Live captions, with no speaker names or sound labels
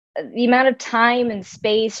the amount of time and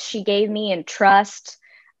space she gave me and trust,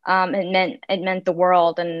 it meant the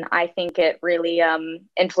world, and I think it really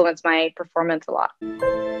influenced my performance a lot.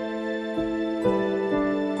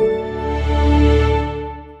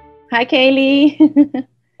 Hi, Cailee.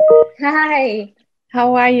 Hi,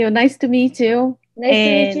 How are you? Nice to meet you. nice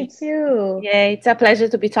to meet you And too. yeah, it's a pleasure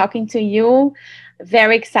to be talking to you.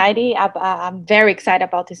 Very excited. I'm very excited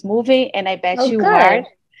about this movie, and I bet Oh, you are. good.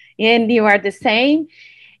 And you are the same.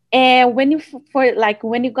 And when you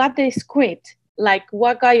when you got the script, like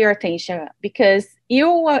what got your attention? Because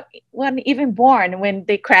weren't even born when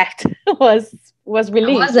the craft was I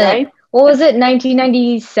released, wasn't. right? What was it,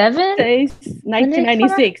 1997? Says When did it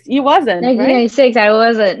come out? 1996. You wasn't, right? 1996, I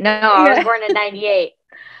wasn't. No, I was Yeah. born in 98.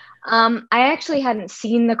 I actually hadn't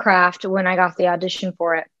seen The Craft when I got the audition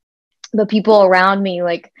for it. The people around me,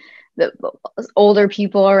 like the older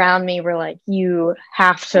people around me, were like, "You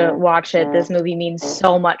have to watch it. This movie means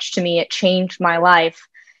so much to me. It changed my life.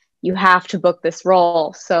 You have to book this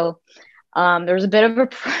role." So there was a bit of a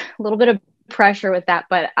little bit of pressure with that,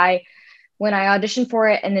 but when I auditioned for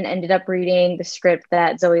it and then ended up reading the script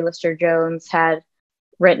that Zoe Lister-Jones had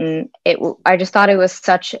written, I just thought it was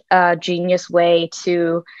such a genius way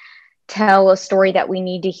to tell a story that we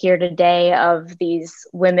need to hear today of these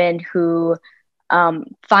women who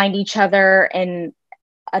find each other in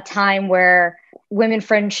a time where women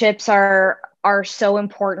friendships are so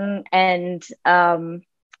important, and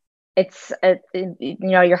it's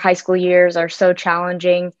your high school years are so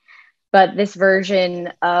challenging, but this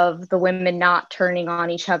version of the women not turning on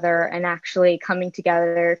each other and actually coming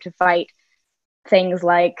together to fight things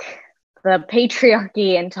like the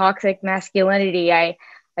patriarchy and toxic masculinity, I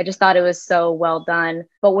just thought it was so well done,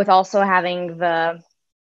 but with also having the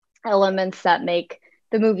elements that make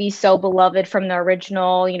the movie so beloved from the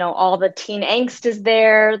original. All the teen angst is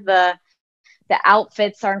there. The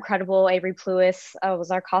outfits are incredible. Avery Plewis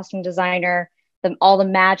was our costume designer. All the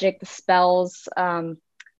magic, the spells.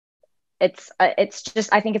 It's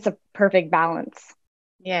just, I think it's a perfect balance.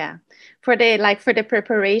 Yeah. For the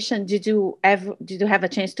preparation, did you have a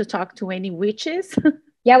chance to talk to any witches?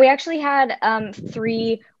 Yeah, we actually had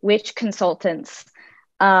 3 witch consultants.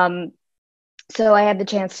 So I had the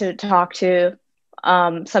chance to talk to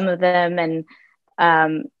some of them, and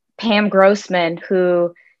Pam Grossman,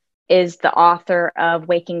 who is the author of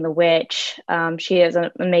Waking the Witch. She has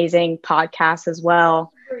an amazing podcast as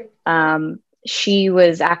well. She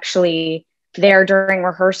was actually there during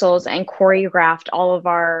rehearsals and choreographed all of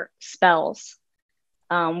our spells,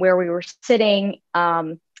 where we were sitting,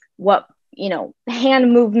 what,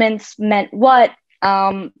 hand movements meant what,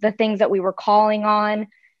 the things that we were calling on.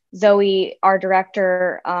 Zoe, our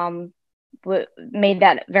director, made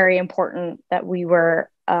that very important that we were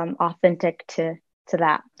authentic to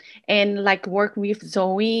that. And like work with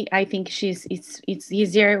Zoe, I think it's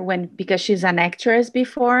easier because she's an actress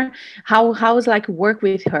before. How was like work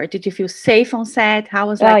with her? Did you feel safe on set? How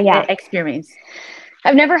was Oh like yeah, the experience?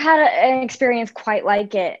 I've never had an experience quite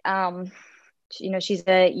like it. She's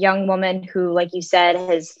a young woman who, like you said,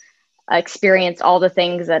 has experienced all the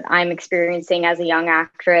things that I'm experiencing as a young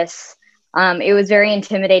actress. It was very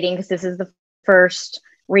intimidating because this is the first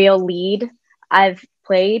real lead I've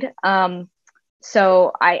played.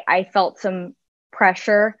 So I felt some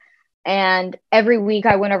pressure, and every week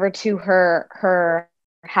I went over to her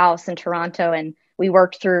house in Toronto, and we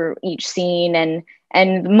worked through each scene, and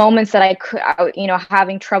the moments that I could,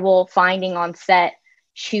 having trouble finding on set,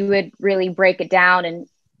 she would really break it down and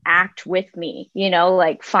act with me,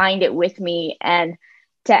 like find it with me. And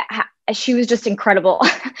she was just incredible.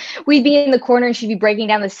 We'd be in the corner and she'd be breaking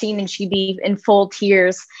down the scene and she'd be in full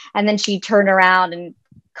tears, and then she'd turn around and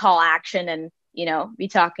call action and be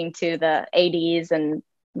talking to the ADs, and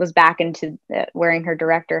was back into wearing her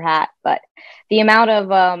director hat. But the amount of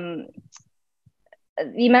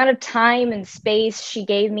time and space she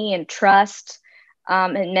gave me and trust,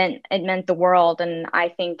 it meant the world, and I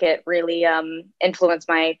think it really influenced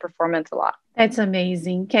my performance a lot. That's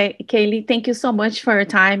amazing. Cailee, thank you so much for your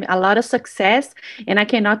time. A lot of success. And I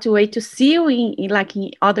cannot wait to see you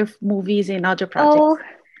in other movies and other projects. Oh,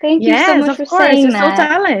 thank you so Yes, much of for course. You're saying so that.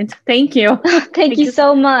 talented. Thank you. Thank Thank you you.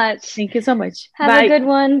 so much. Thank you so much. Have a Bye. good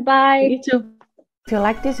one. Bye. You too. If you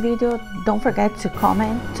like this video, don't forget to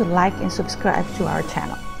comment, to like, and subscribe to our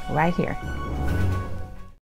channel right here.